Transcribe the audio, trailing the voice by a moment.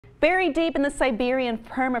Buried deep in the Siberian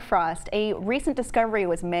permafrost, a recent discovery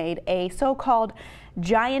was made. A so-called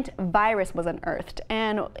giant virus was unearthed,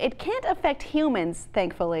 and it can't affect humans,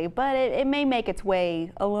 thankfully, but it may make its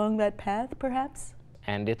way along that path, perhaps.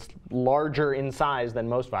 And it's larger in size than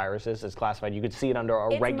most viruses. It's classified. You could see it under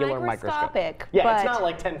a regular microscope. Yeah, it's not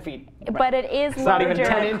like 10 feet. But it is it's larger. Not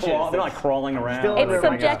even 10 inches. They're not crawling around. It's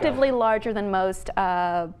subjectively larger than most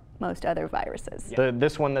other viruses.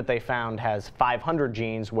 This one that they found has 500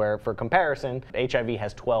 genes, where, for comparison, HIV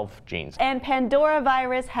has 12 genes. And Pandora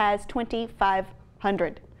virus has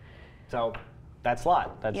 2,500. So that's a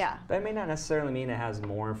lot. Yeah. That may not necessarily mean it has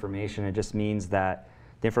more information. It just means that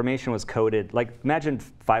the information was coded. Like, imagine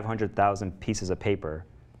 500,000 pieces of paper,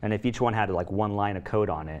 and if each one had like one line of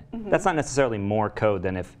code on it, that's not necessarily more code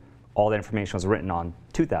than if all the information was written on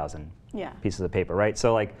 2,000 pieces of paper, right?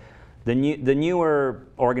 So like, the newer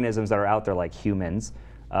organisms that are out there, like humans,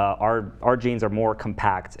 our genes are more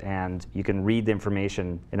compact, and you can read the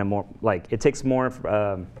information in a more, like, it takes more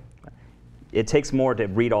to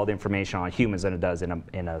read all the information on humans than it does in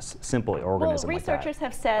a simple organism. Well, researchers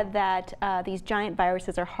have said that these giant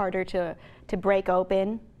viruses are harder to break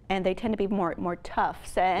open, and they tend to be more tough.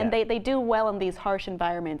 So, and they do well in these harsh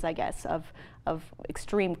environments, I guess, of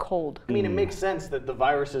extreme cold. I mean, it makes sense that the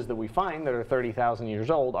viruses that we find that are 30,000 years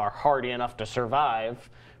old are hardy enough to survive,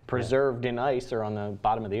 preserved in ice or on the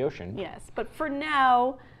bottom of the ocean. Yes, but for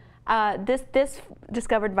now, this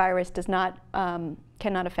discovered virus does not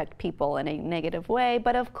cannot affect people in a negative way,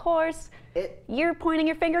 but of course, you're pointing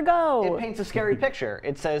your finger, go. It paints a scary picture.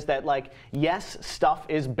 It says that, like, yes, stuff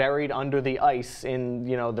is buried under the ice in,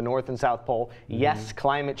 the North and South Pole. Yes,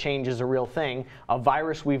 climate change is a real thing. A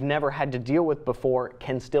virus we've never had to deal with before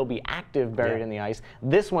can still be active buried in the ice.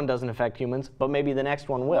 This one doesn't affect humans, but maybe the next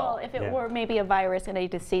one will. Well, if it were maybe a virus in a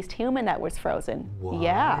deceased human that was frozen.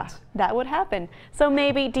 Yeah, that would happen. So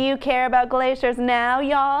maybe, do you care about glaciers now,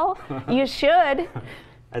 y'all? You should.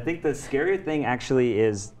 I think the scary thing actually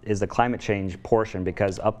is the climate change portion,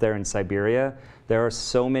 because up there in Siberia, there are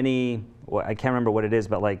so many, well, I can't remember what it is,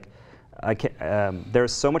 but like,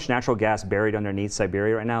 there's so much natural gas buried underneath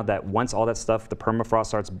Siberia right now that once all that stuff, the permafrost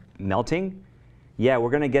starts melting, yeah, we're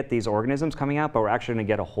going to get these organisms coming out, but we're actually going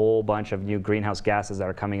to get a whole bunch of new greenhouse gases that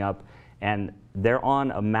are coming up, and they're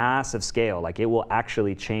on a massive scale. Like, it will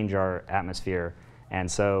actually change our atmosphere. And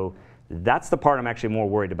so that's the part I'm actually more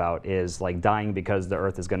worried about, is like dying because the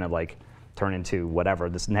Earth is going to like turn into whatever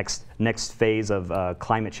this next phase of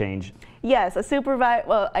climate change. Yes,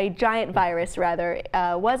 a giant virus rather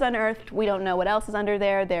was unearthed. We don't know what else is under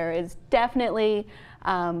there. There is definitely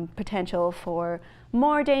potential for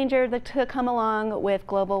more danger to come along with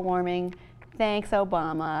global warming. Thanks,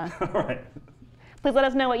 Obama. All right. Please let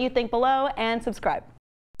us know what you think below and subscribe.